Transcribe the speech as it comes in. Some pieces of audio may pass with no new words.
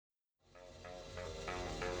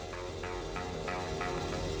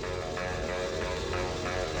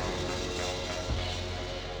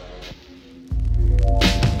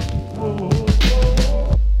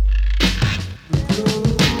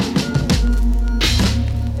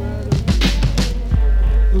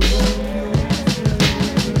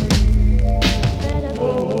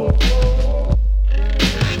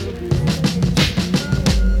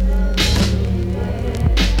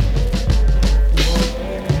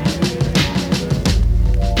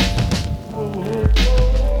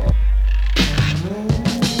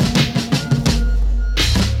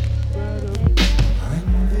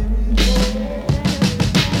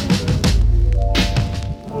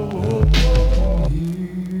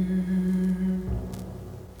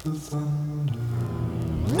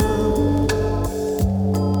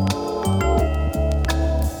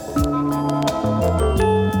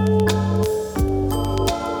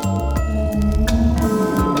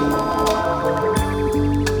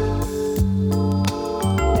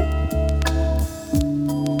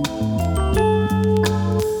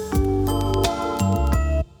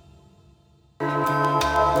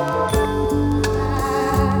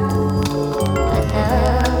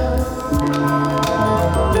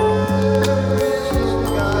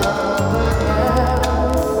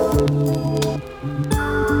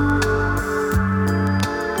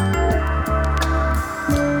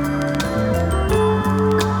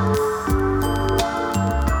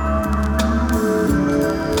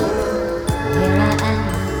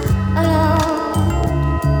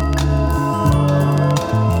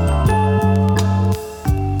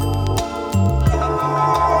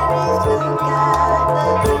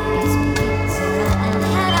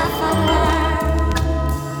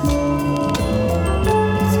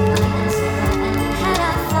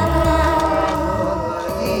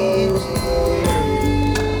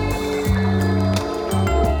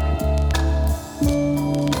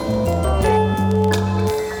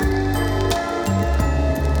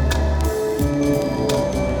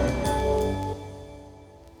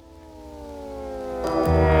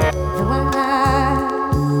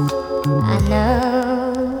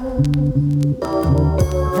know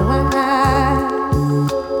the one I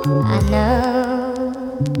know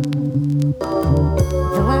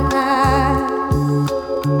the one I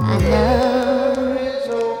know. There is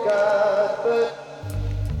no God but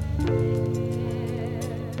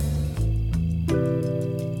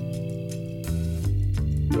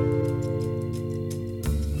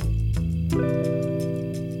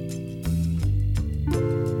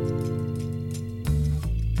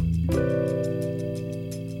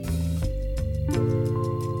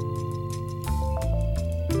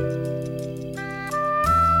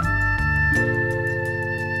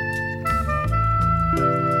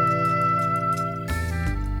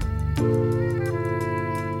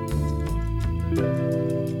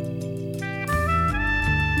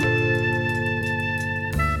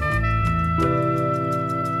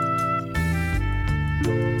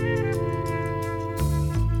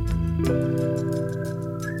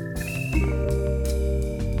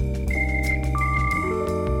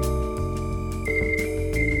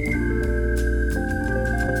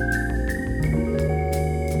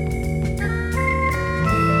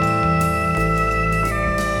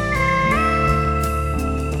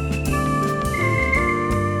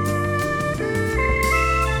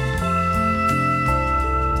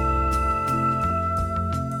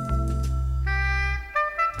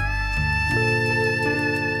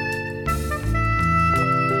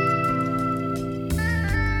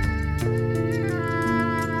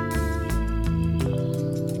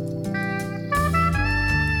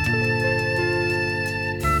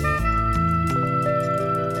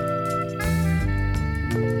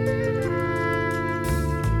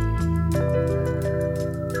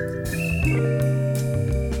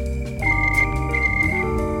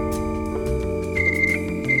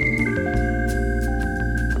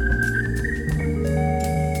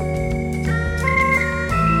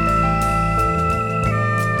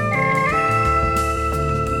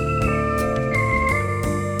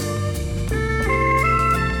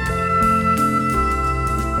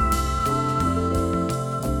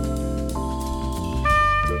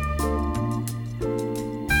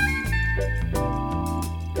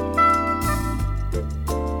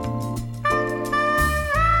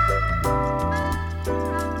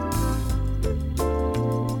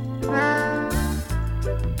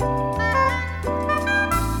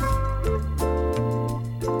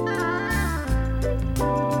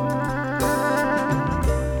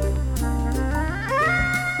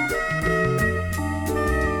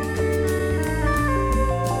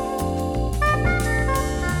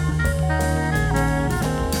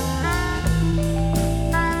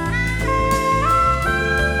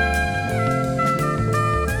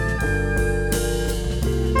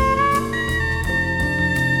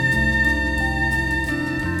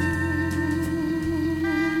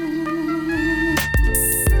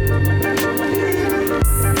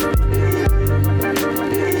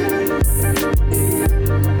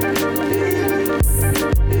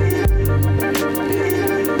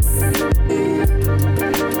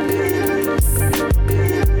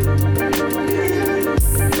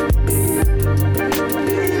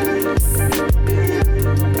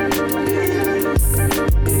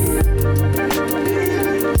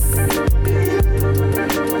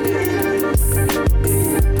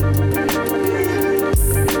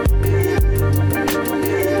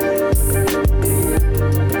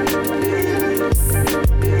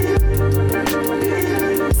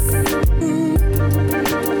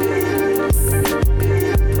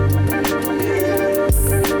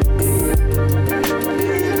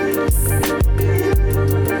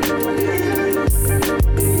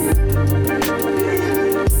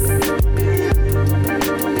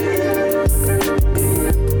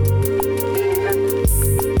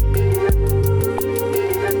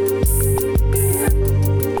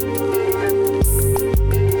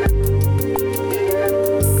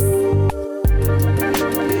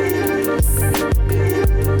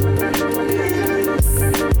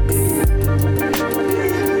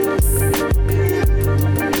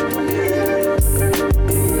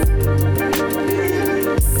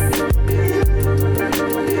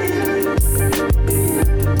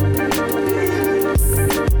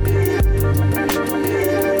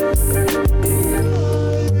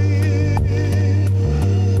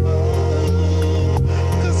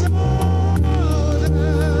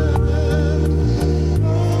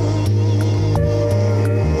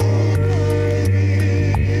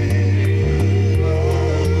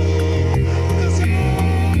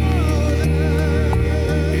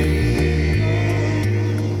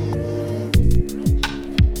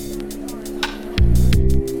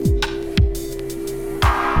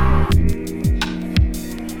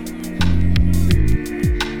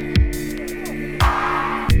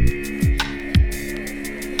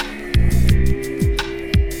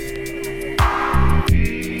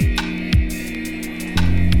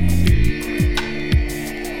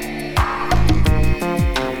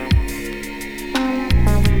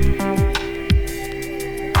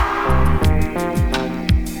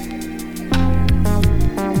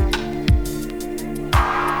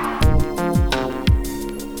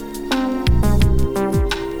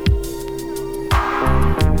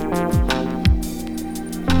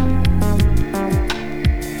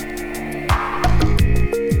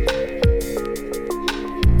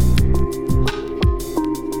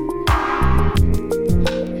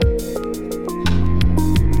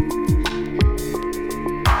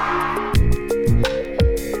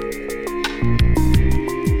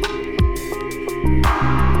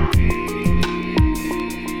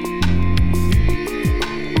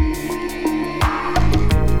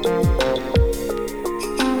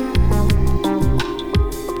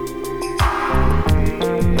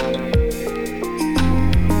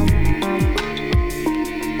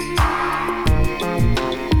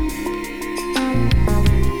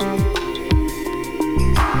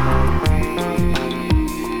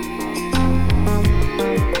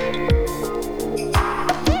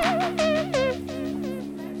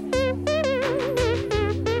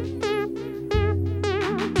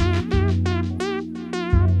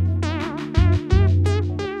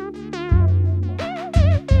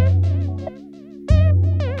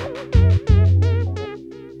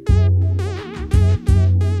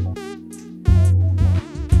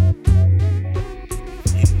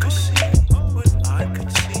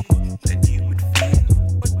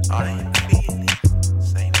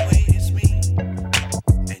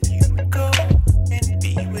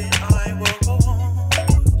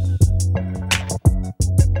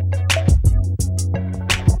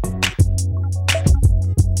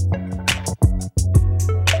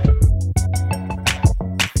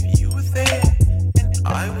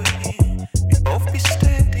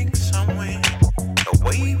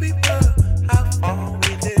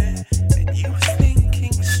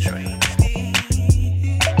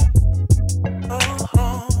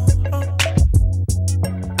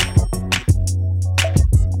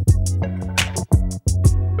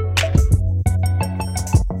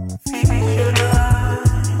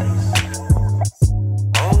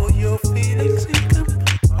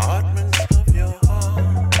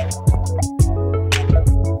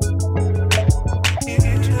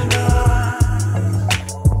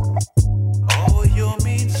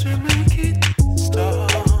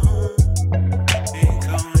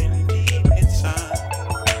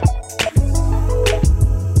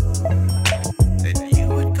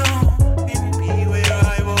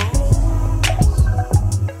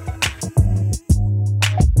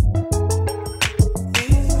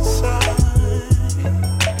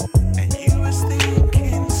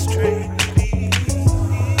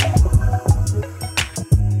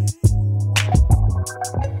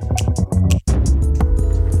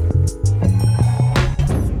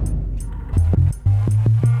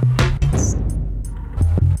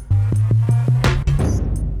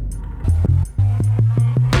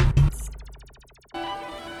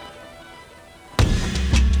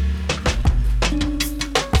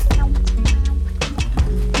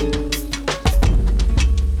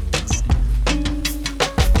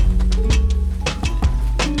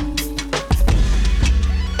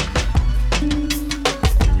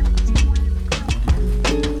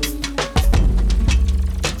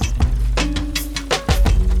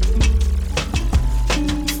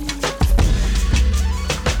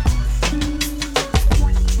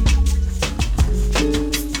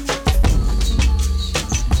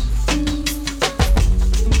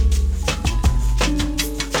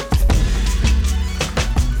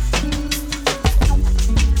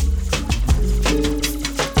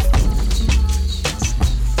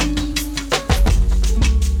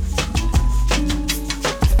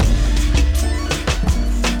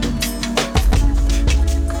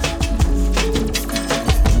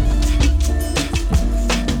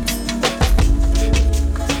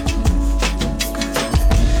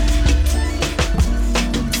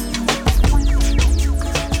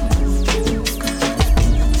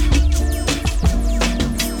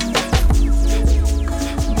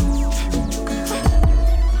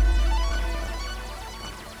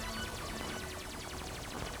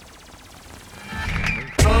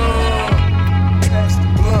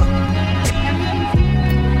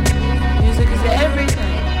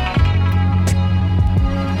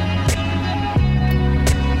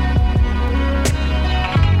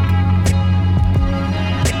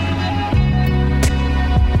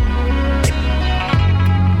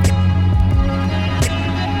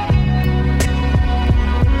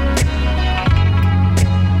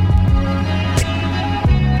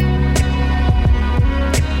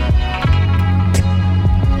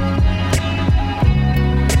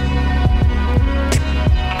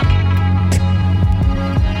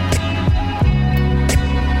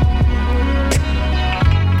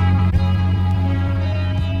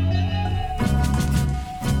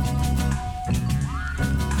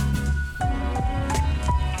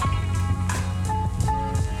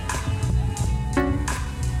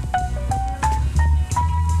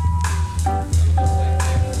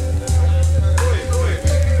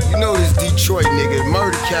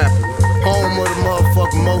capital. Home of the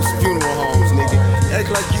motherfucking most funeral homes, nigga. Act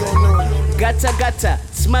like you don't know it. Gutter,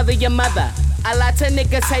 smother your mother. A lot of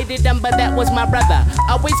niggas hated him, but that was my brother.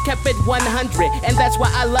 Always kept it 100, and that's why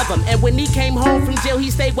I love him. And when he came home from jail,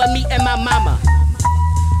 he stayed with me and my mama.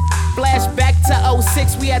 Flashback to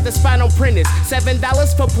 06, we had the spinal printers. $7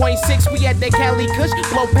 for .6, we had the Cali Kush.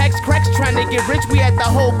 Blow packs, cracks, trying to get rich. We had the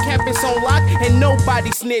whole campus on lock, and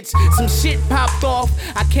nobody snitched. Some shit popped off,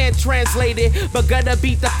 I can't translate it, but gotta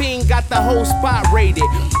beat the fiend, got the whole spot rated.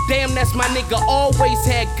 Damn, that's my nigga, always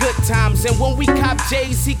had good times. And when we cop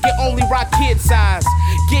J's, he can only rock kid size.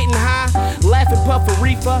 Getting high, laughing, puffin'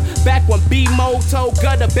 reefer. Back when B-Mo told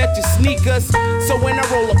Gutter, bet your sneakers. So when I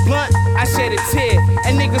roll a blunt, I shed a tear.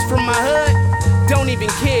 And niggas from my hood don't even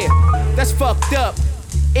care. That's fucked up.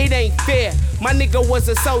 It ain't fair. My nigga was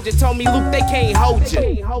a soldier, told me, Luke, they can't hold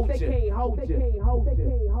you.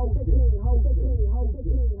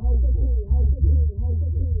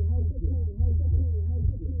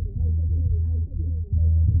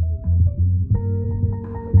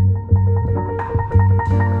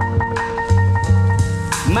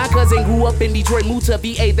 My cousin grew up in Detroit, moved to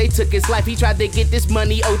VA, they took his life. He tried to get this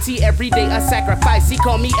money, OT every day, a sacrifice. He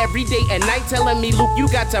called me every day and night, telling me, Luke, you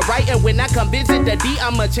got to write. And when I come visit the D,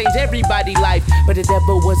 I'ma change everybody's life. But the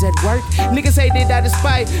devil was at work, niggas hated out of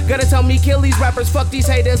spite. Gotta tell me, kill these rappers, fuck these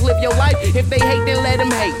haters, live your life. If they hate, then let them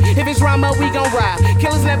hate. If it's drama, we gon' ride.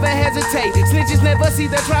 Killers never hesitate, snitches never see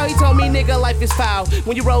the trial. He told me, nigga, life is foul.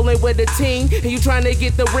 When you rollin' with a team, and you trying to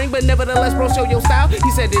get the ring, but nevertheless, bro, show your style.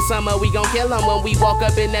 He said this summer, we gon' kill him when we walk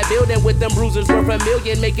up in that building with them bruisers worth $1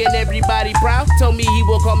 million, making everybody proud. Told me he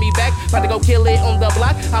will call me back, about to go kill it on the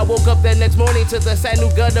block. I woke up the next morning to the sad new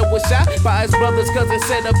Gutter was shot by his brother's cousin,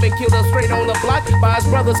 set up and killed him straight on the block. By his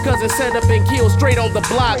brother's cousin, set up and killed straight on the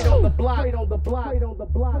block. Straight on the block, straight on the block, straight on the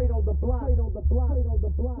block, straight on the block, straight on the block, straight on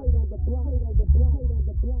the block, straight on the block, straight on the block,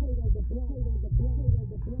 straight on the block, straight on the block, straight on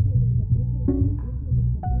the block, straight on the block.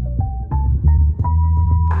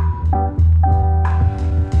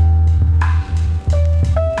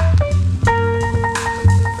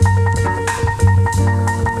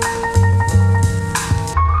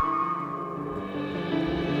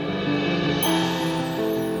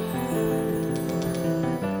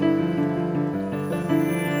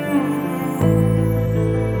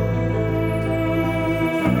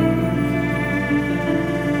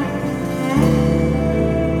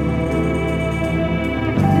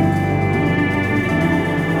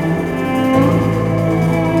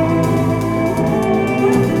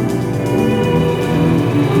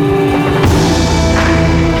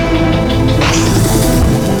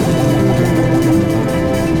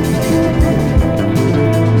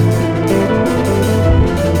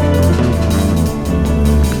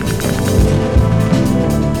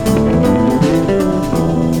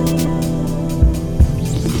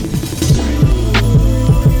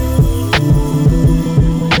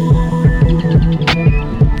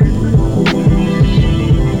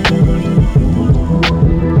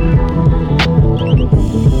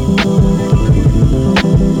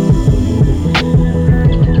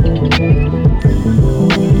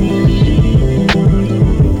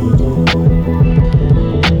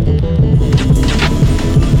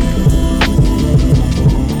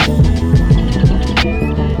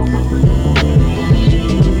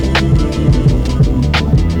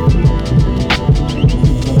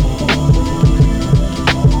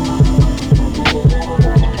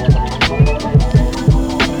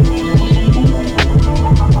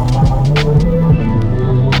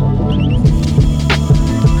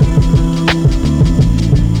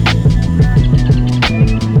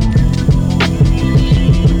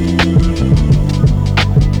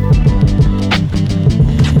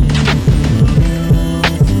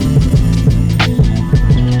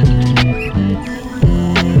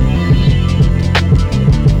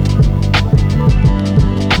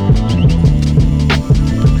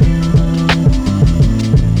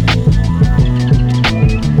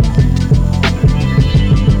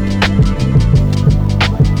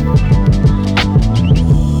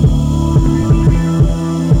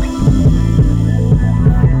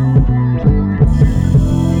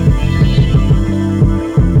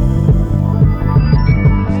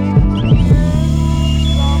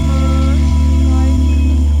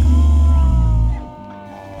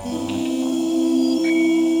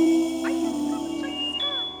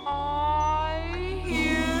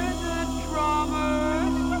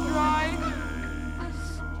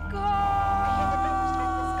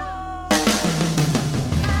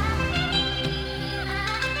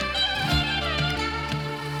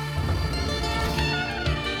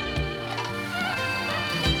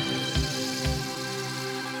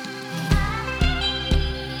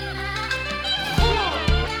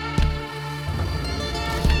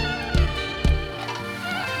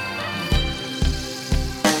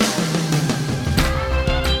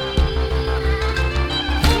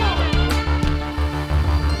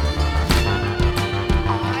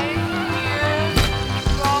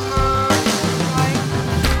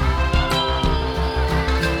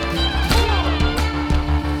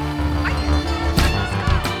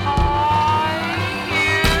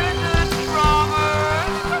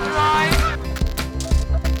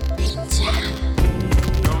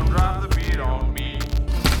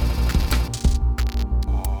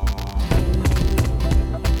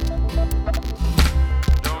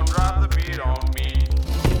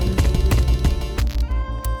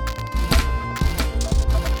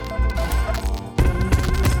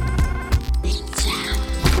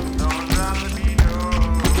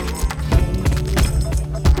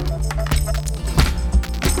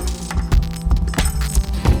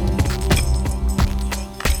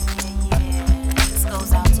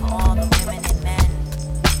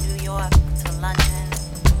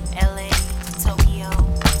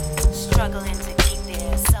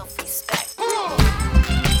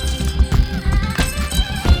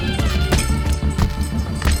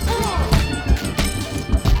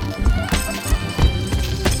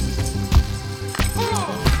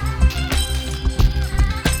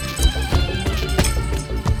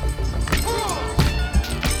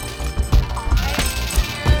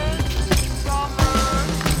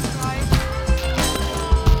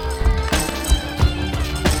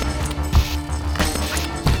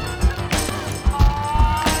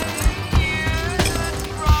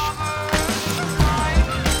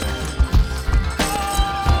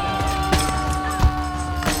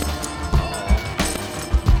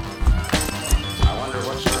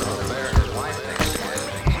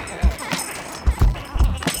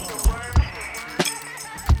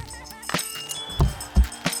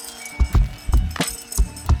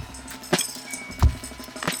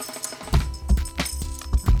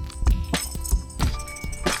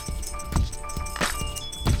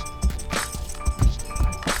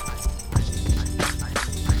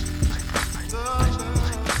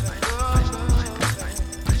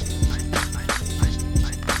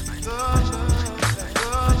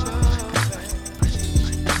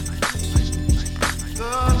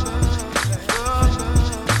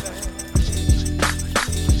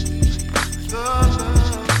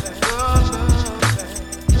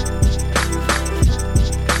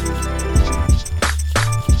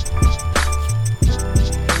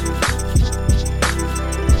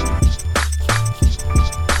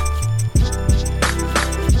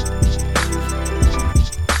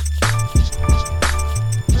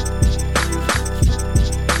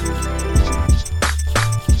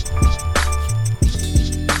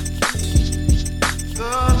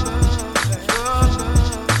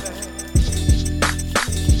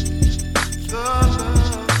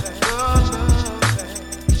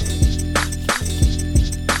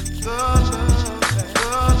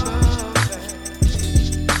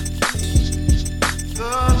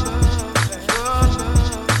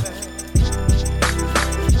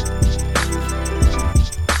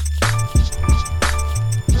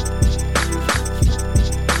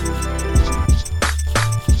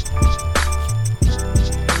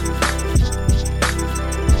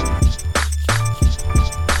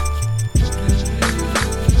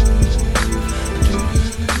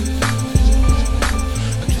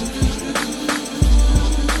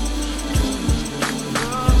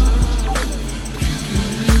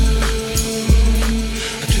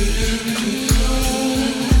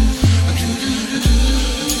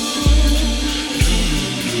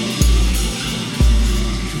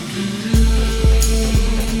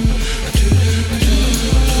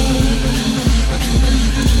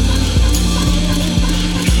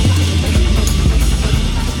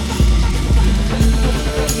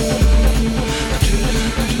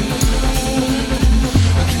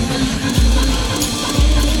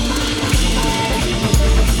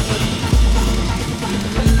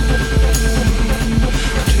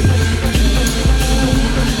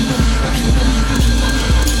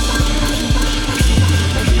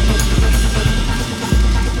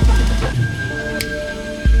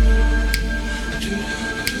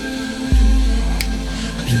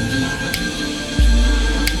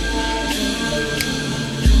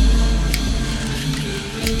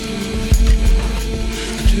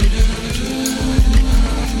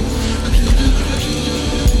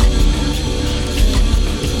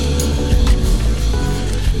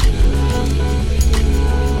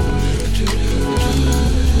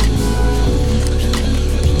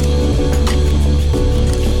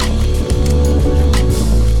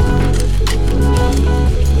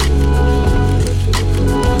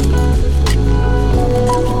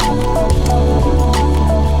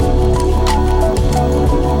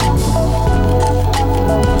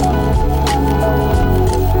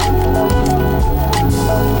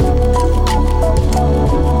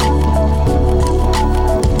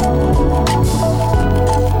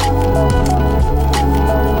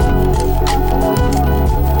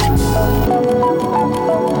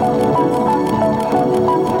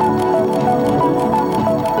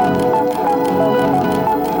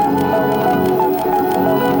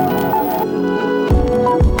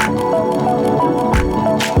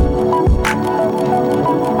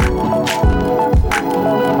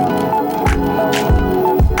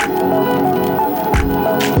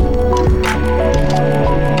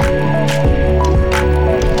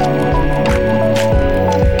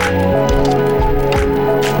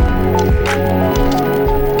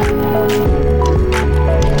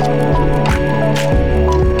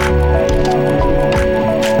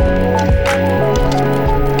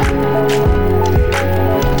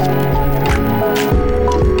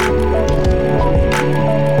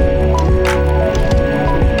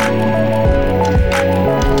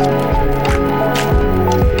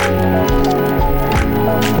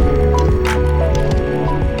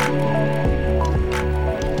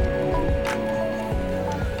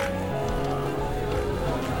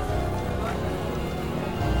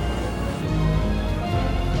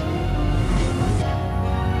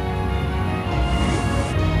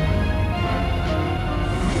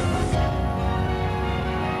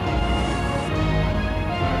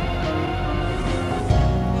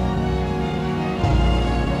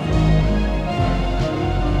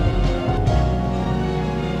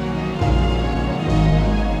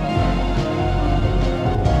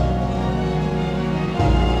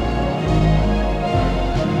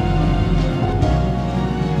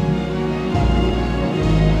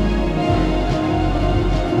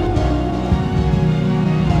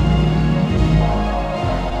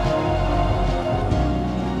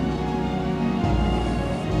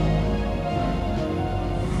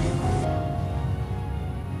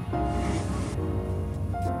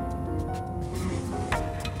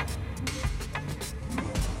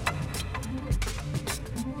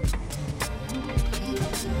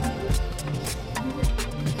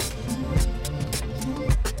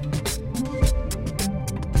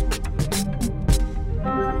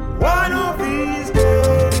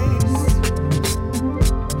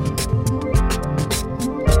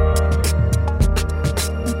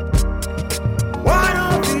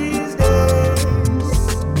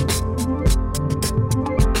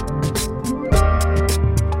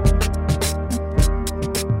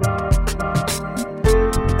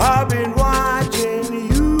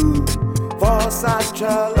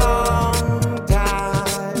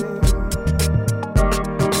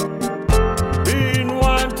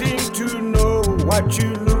 what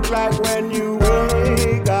you look like when you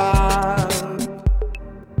wake up.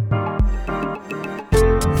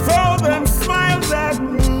 Throw them smiles at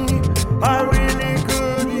me, I really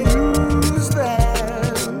could use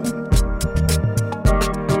them.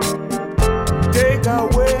 Take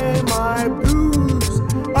away my blues,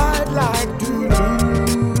 I'd like to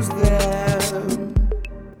lose them.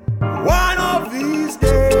 One of these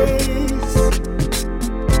days,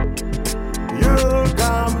 you'll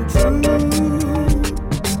come true.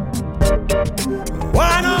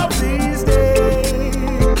 One of these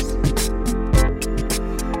days,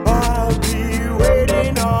 I'll be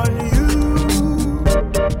waiting on you.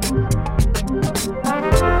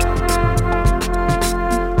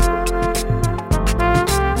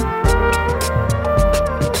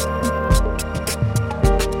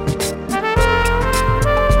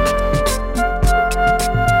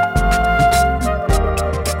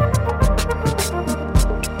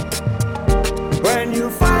 When you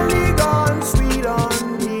finally gone sweet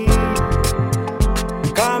on me,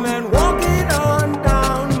 come and walk it on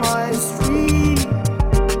down my street.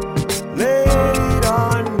 Lay it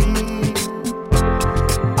on me,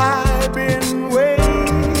 I've been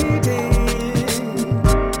waiting.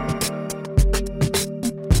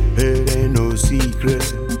 It ain't no secret,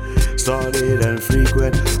 solid and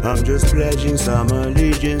frequent. I'm just pledging some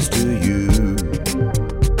allegiance to you.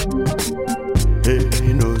 It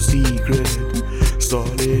ain't no secret,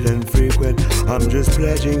 solid and frequent. I'm just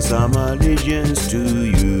pledging some allegiance to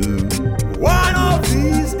you. One of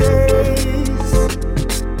these days,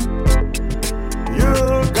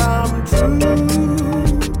 you'll come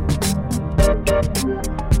true.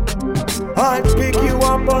 I'd pick you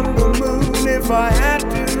up on the moon if I had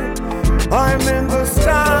to. I'm in the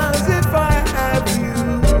stars if I have you.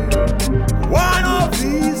 One of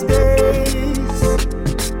these days,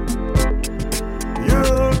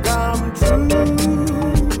 you'll come true.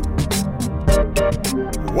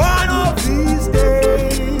 One of these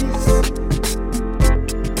days,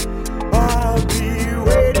 I'll be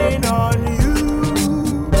waiting on you.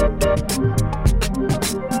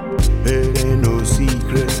 It ain't no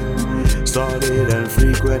secret, solid and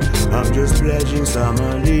frequent. I'm just pledging some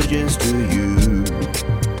allegiance to you.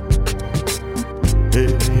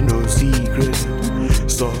 It ain't no secret,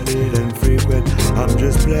 solid and frequent. I'm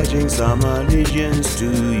just pledging some allegiance to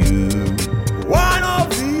you. One of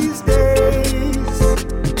these days,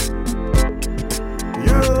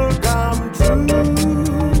 you'll come true.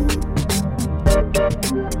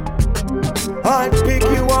 I'd pick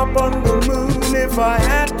you up on the moon if I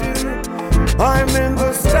had to. I'm in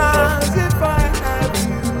the stars if I have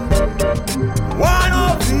you. One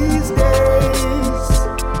of these days,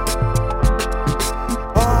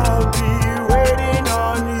 I'll be waiting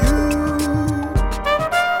on you.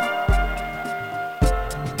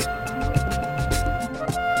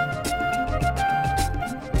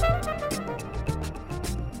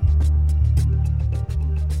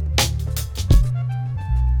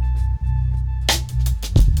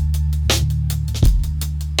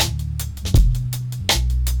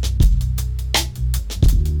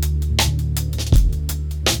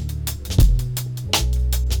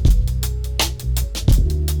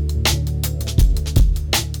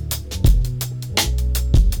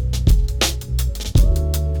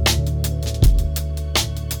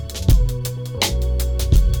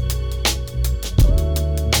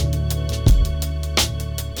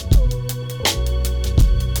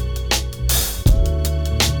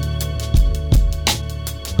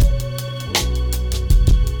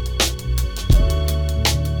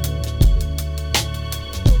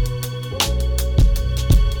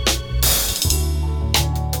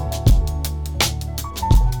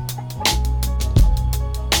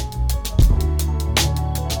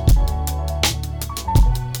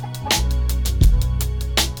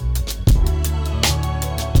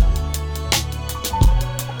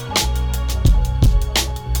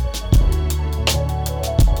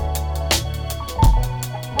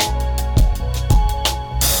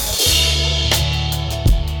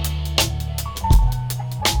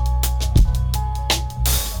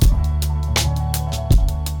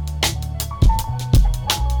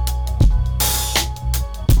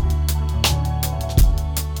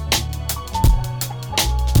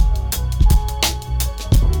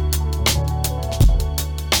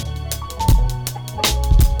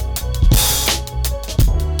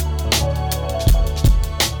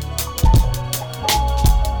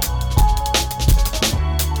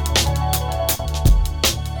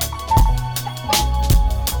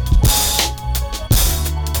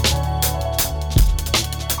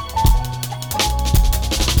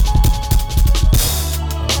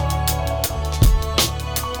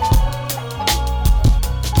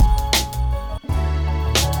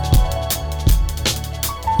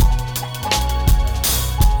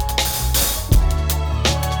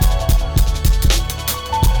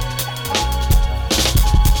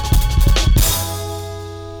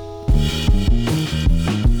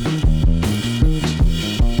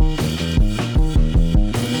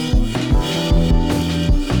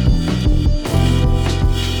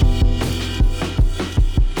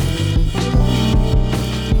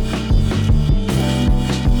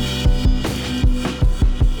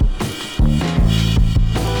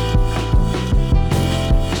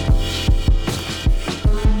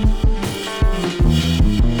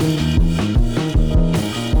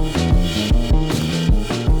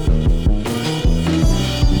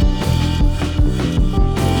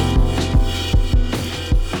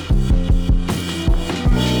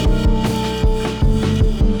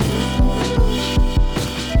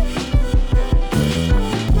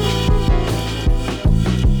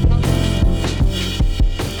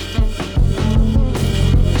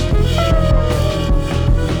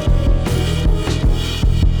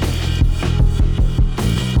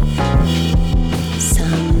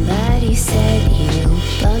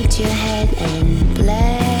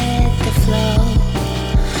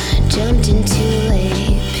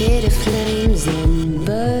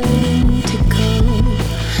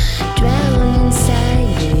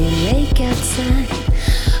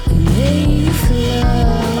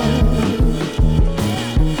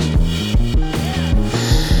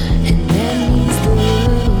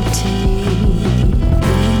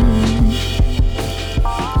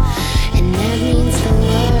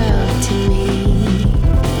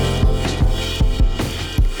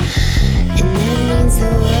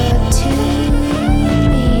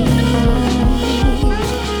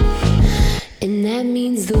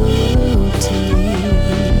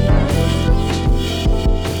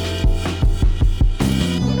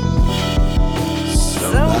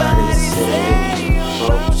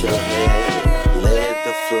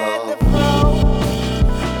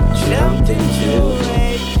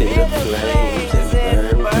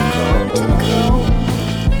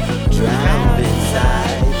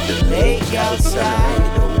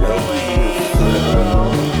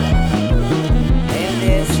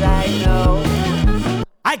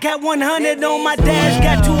 got 100 on my dash,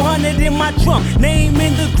 got 200 in my trunk. Name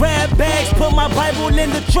in the grab bags, put my Bible in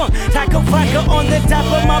the trunk. Taco vodka on the top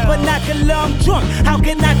of my binocular, I'm drunk. How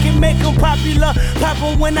can I make them popular? Pop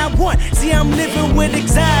 'em when I want. See, I'm living with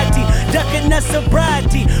anxiety, ducking the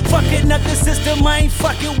sobriety. Fucking up the system, I ain't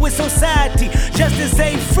fucking with society. Justice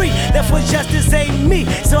ain't free, therefore justice ain't me.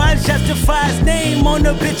 So I justify his name on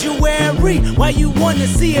the obituary. Why you wanna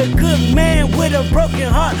see a good man with a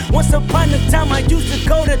broken heart? Once upon a time I used to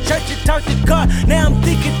go to church and talk to God. Now I'm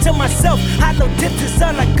thinking to myself, hollow tips is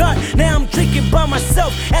all I got. Now I'm drinking by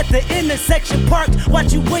myself at the intersection parked.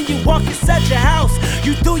 Watch you when you walk inside your house.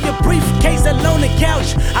 You threw your briefcase alone the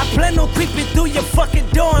couch. I plan on creeping through your fucking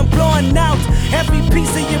door and blowing out every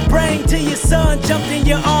piece of your brain till your son jumped in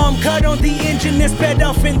your arm. Cut on the engine and sped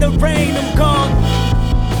off in the rain. I'm gone.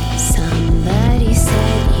 Somebody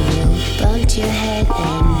said you bumped your head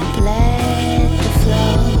and bled the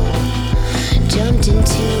flow. Jumped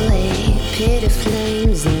into a pit of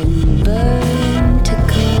flames and burned to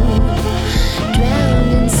cold.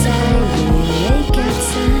 Drowned inside the lake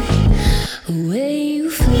outside where you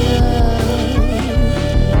flow.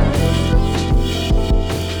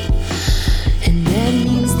 And that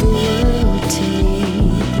means the world to me.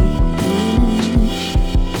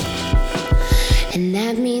 And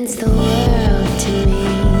that means the world to me.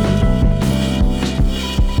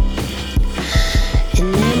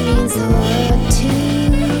 And that means the world to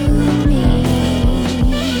me.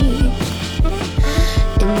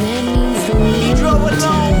 And that means the world. He drove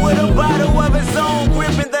along with a bottle of his own,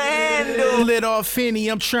 gripping the handle. Lit off Henny,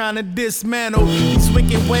 I'm trying to dismantle these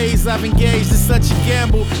wicked ways I've engaged in such a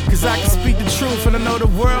gamble. Cause I can speak the truth and I know the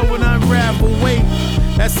world would unravel. Wait,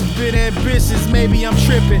 that's a bit ambitious, maybe I'm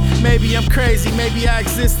tripping, maybe I'm crazy, maybe I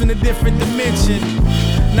exist in a different dimension.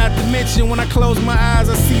 Not to mention when I close my eyes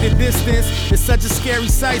I see the distance. It's such a scary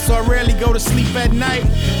sight, so I rarely go to sleep at night.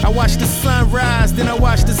 I watch the sun rise, then I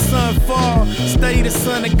watch the sun fall. Study the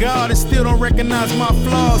son of God and still don't recognize my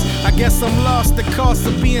flaws. I guess I'm lost, the cost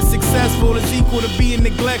of being successful is equal to being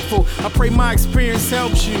neglectful. I pray my experience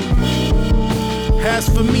helps you. As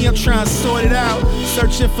for me, I'm trying to sort it out,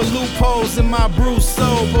 searching for loopholes in my bruised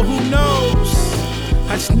soul, but who knows?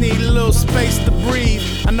 I just need a little space to breathe.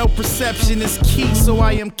 I know perception is key, so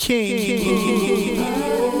I am king.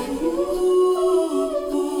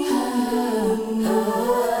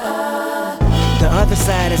 The other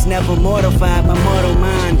side is never mortified my mortal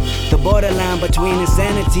mind. The borderline between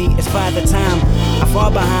insanity is Father Time. I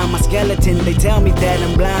fall behind my skeleton, they tell me that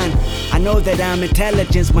I'm blind. I know that I'm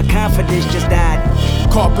intelligence, my confidence just died.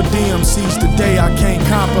 Carpe diem seize the day I can't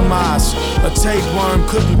compromise. A tapeworm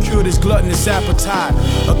couldn't cure this gluttonous appetite.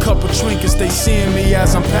 A couple trinkets, they seeing me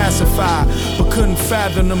as I'm pacified, but couldn't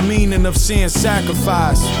fathom the meaning of seeing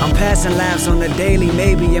sacrifice. I'm passing lives on the daily,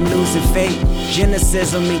 maybe I'm losing fate.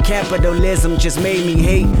 Cynicism and capitalism just made me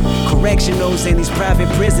hate. Correctionals in these private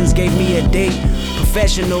prisons gave me a date.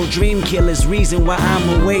 Professional dream killers, reason why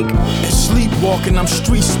I'm awake. And sleepwalking, I'm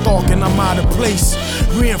street stalking, I'm out of place.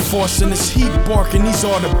 Reinforcing this heat barking, these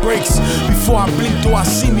are the breaks. Before I blink, do I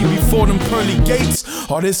see me before them pearly gates?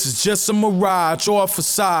 Or this is just a mirage or a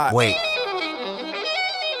facade? Wait.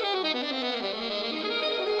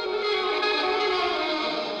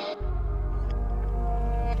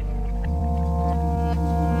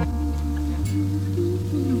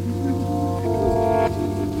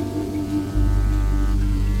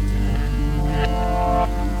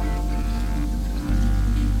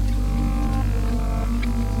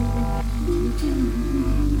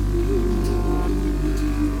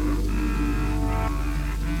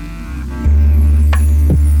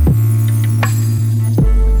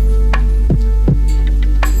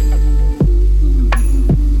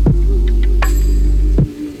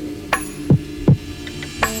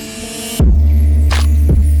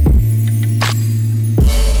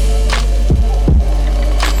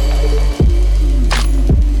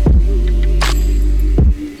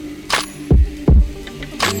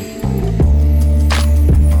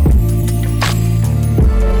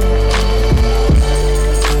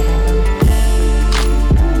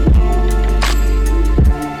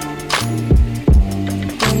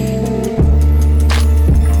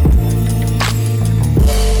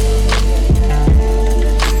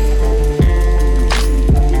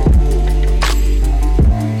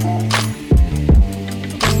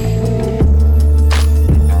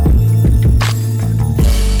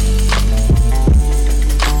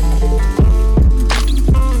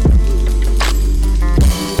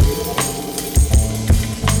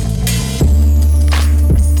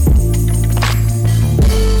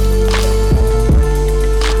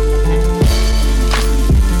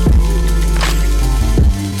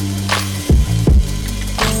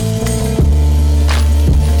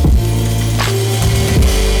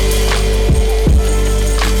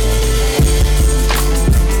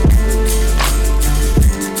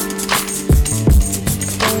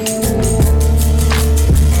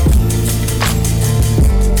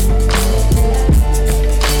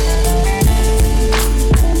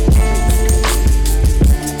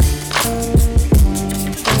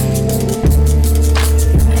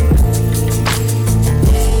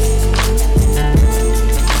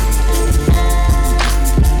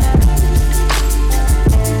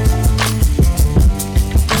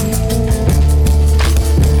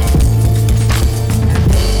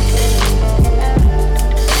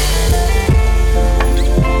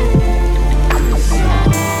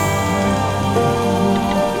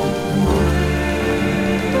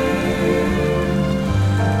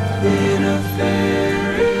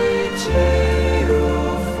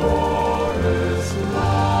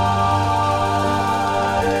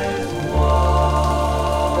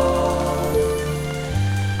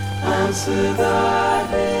 answer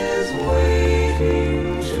that is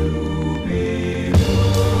waiting to be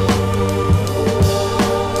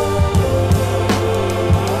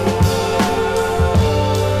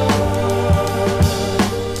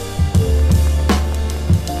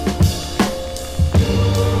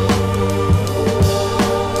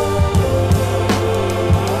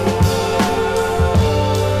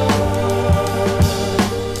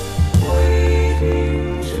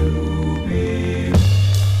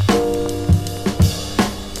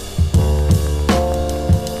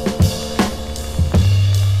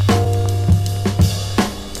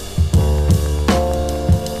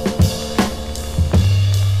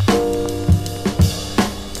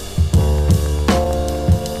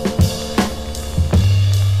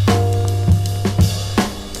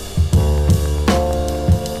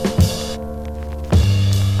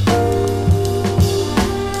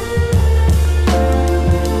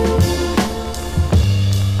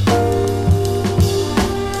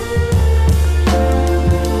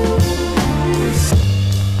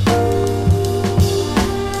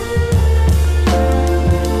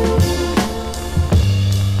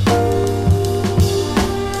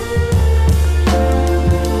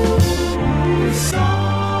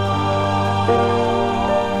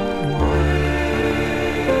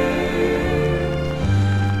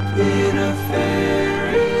in a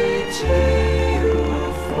fairy tale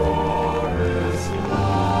of forest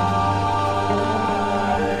lies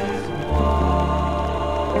one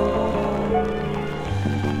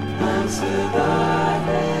answer that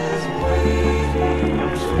is waiting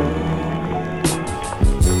to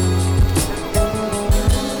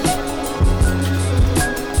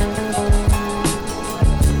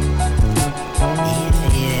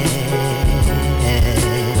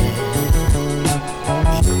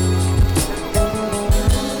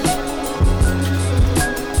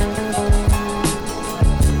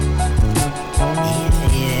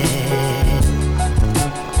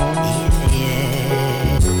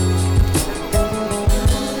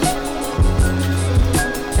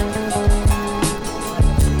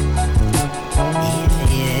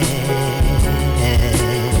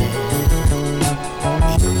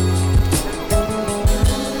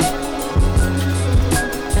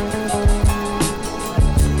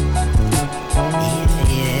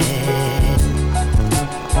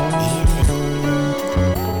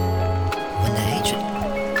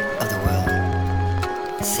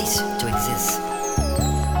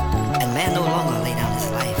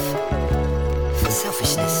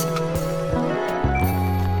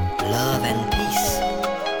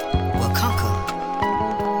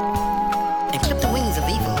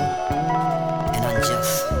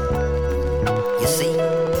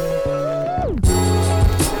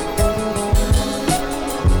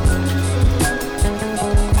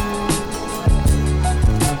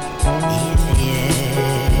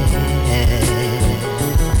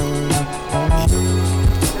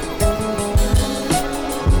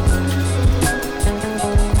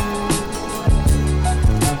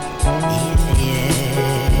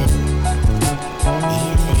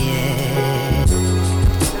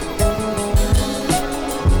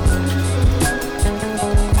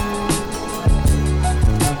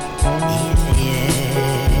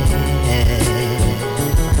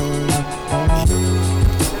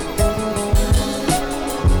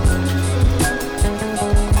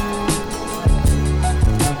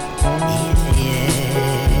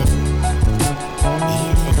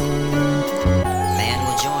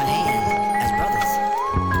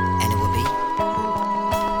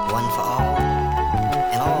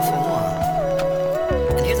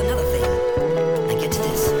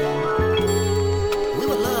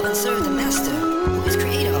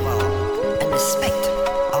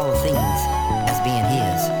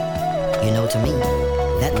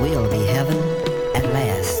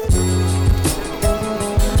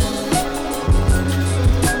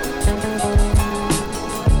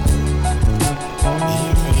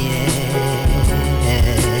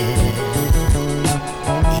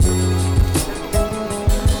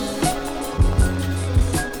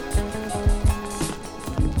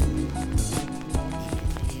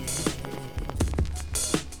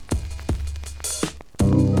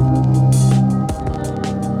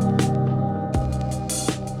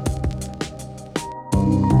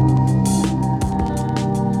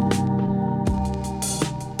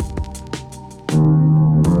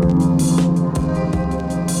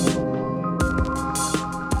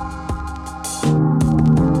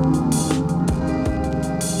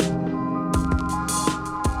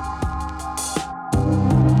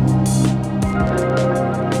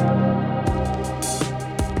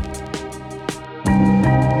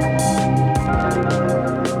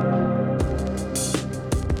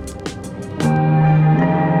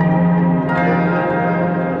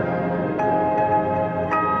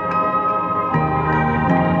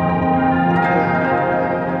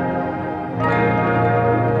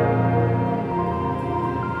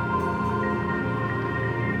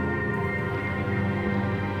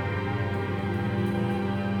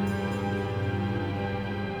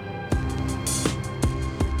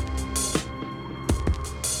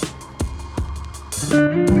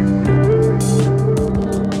Peace.